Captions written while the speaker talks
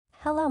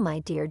Hello, my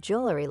dear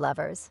jewelry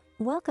lovers.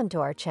 Welcome to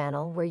our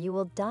channel where you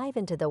will dive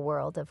into the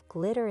world of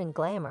glitter and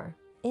glamour.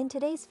 In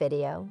today's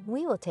video,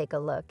 we will take a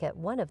look at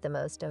one of the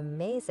most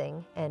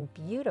amazing and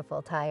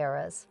beautiful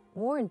tiaras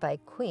worn by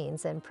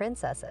queens and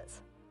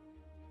princesses.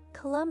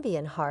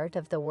 Colombian heart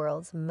of the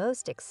world's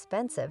most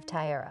expensive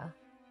tiara.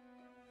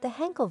 The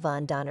Henkel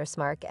von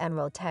Donnersmarck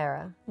Emerald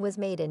Tiara was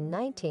made in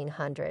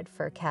 1900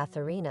 for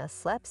Katharina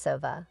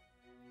Slepcova,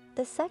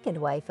 the second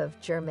wife of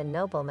German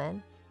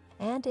nobleman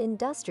and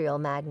industrial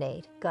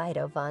magnate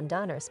Guido von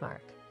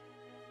Donnersmarck.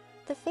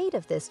 The fate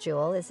of this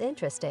jewel is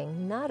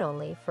interesting not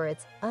only for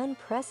its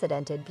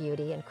unprecedented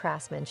beauty and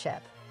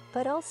craftsmanship,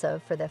 but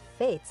also for the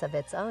fates of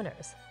its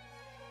owners.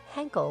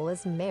 Henkel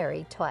was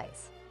married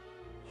twice.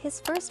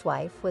 His first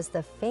wife was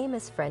the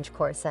famous French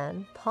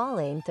courtesan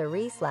Pauline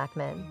Therese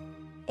Lachmann,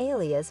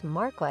 alias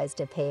Marquise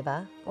de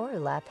Pava or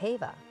La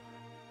Pava.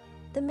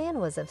 The man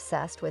was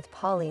obsessed with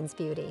Pauline's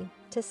beauty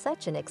to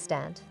such an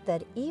extent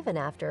that even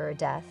after her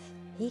death,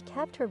 he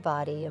kept her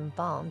body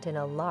embalmed in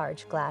a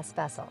large glass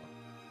vessel.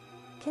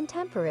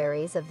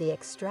 Contemporaries of the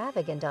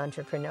extravagant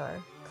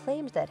entrepreneur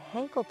claimed that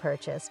Henkel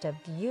purchased a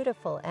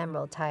beautiful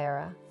emerald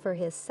tiara for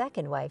his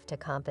second wife to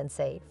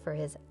compensate for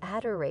his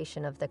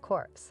adoration of the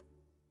corpse.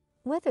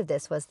 Whether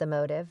this was the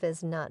motive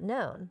is not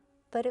known,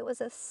 but it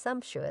was a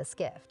sumptuous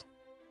gift.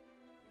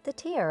 The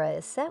tiara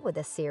is set with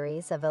a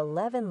series of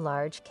 11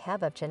 large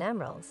cabochon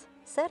emeralds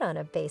set on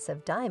a base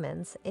of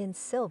diamonds in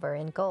silver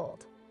and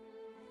gold.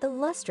 The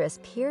lustrous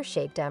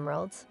pear-shaped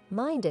emeralds,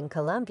 mined in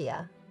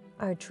Colombia,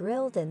 are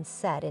drilled and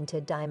set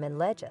into diamond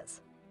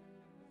ledges.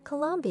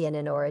 Colombian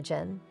in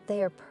origin,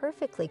 they are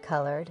perfectly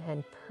colored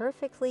and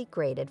perfectly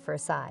graded for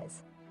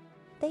size.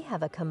 They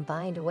have a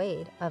combined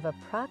weight of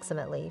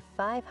approximately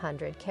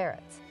 500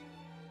 carats.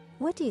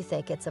 What do you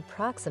think its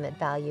approximate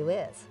value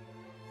is?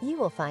 You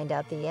will find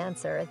out the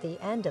answer at the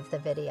end of the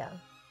video.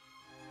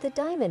 The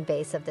diamond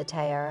base of the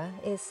tiara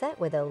is set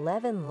with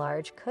 11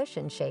 large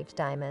cushion-shaped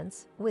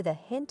diamonds with a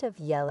hint of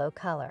yellow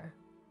color.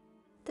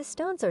 The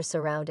stones are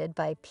surrounded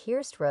by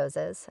pierced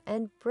roses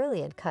and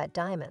brilliant cut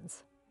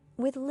diamonds,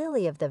 with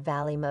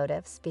lily-of-the-valley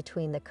motifs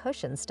between the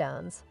cushion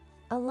stones,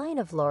 a line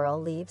of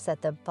laurel leaves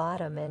at the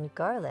bottom and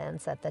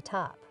garlands at the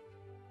top.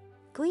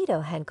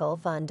 Guido Henkel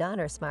von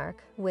Donnersmarck,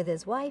 with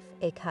his wife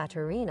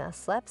Ekaterina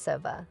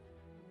Slepcova.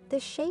 The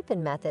shape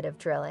and method of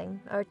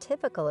drilling are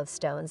typical of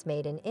stones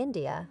made in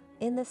India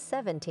in the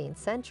 17th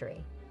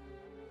century.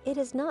 It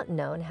is not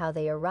known how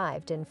they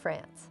arrived in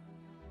France.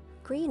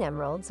 Green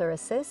emeralds are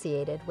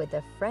associated with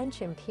the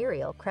French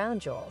imperial crown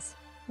jewels,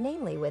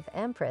 namely with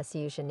Empress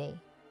Eugénie.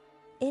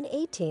 In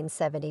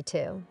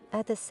 1872,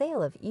 at the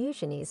sale of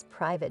Eugénie's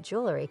private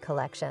jewelry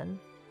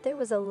collection, there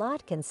was a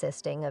lot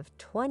consisting of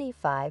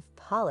 25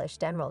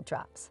 polished emerald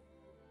drops.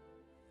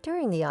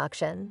 During the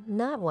auction,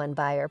 not one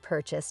buyer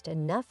purchased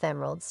enough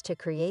emeralds to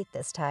create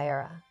this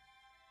tiara.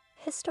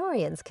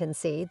 Historians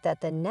concede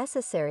that the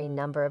necessary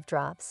number of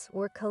drops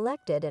were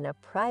collected in a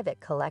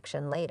private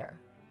collection later.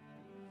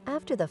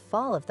 After the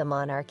fall of the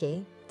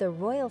monarchy, the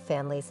royal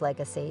family's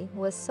legacy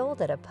was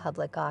sold at a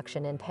public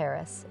auction in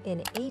Paris in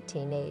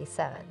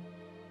 1887.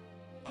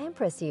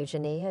 Empress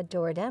Eugénie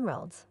adored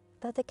emeralds,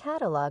 but the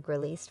catalog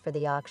released for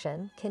the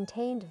auction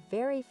contained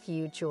very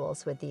few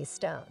jewels with these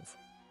stones.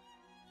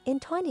 In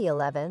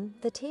 2011,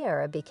 the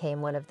tiara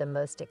became one of the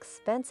most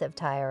expensive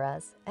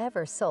tiaras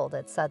ever sold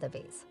at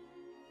Sotheby's.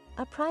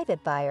 A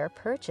private buyer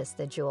purchased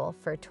the jewel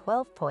for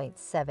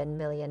 $12.7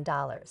 million.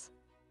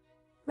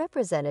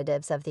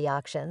 Representatives of the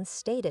auction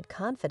stated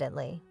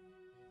confidently,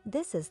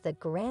 "This is the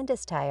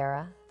grandest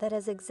tiara that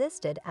has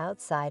existed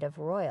outside of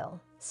royal,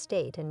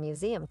 state, and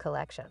museum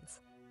collections."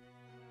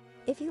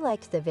 If you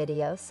liked the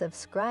video,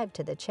 subscribe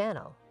to the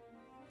channel.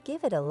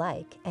 Give it a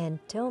like and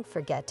don't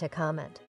forget to comment.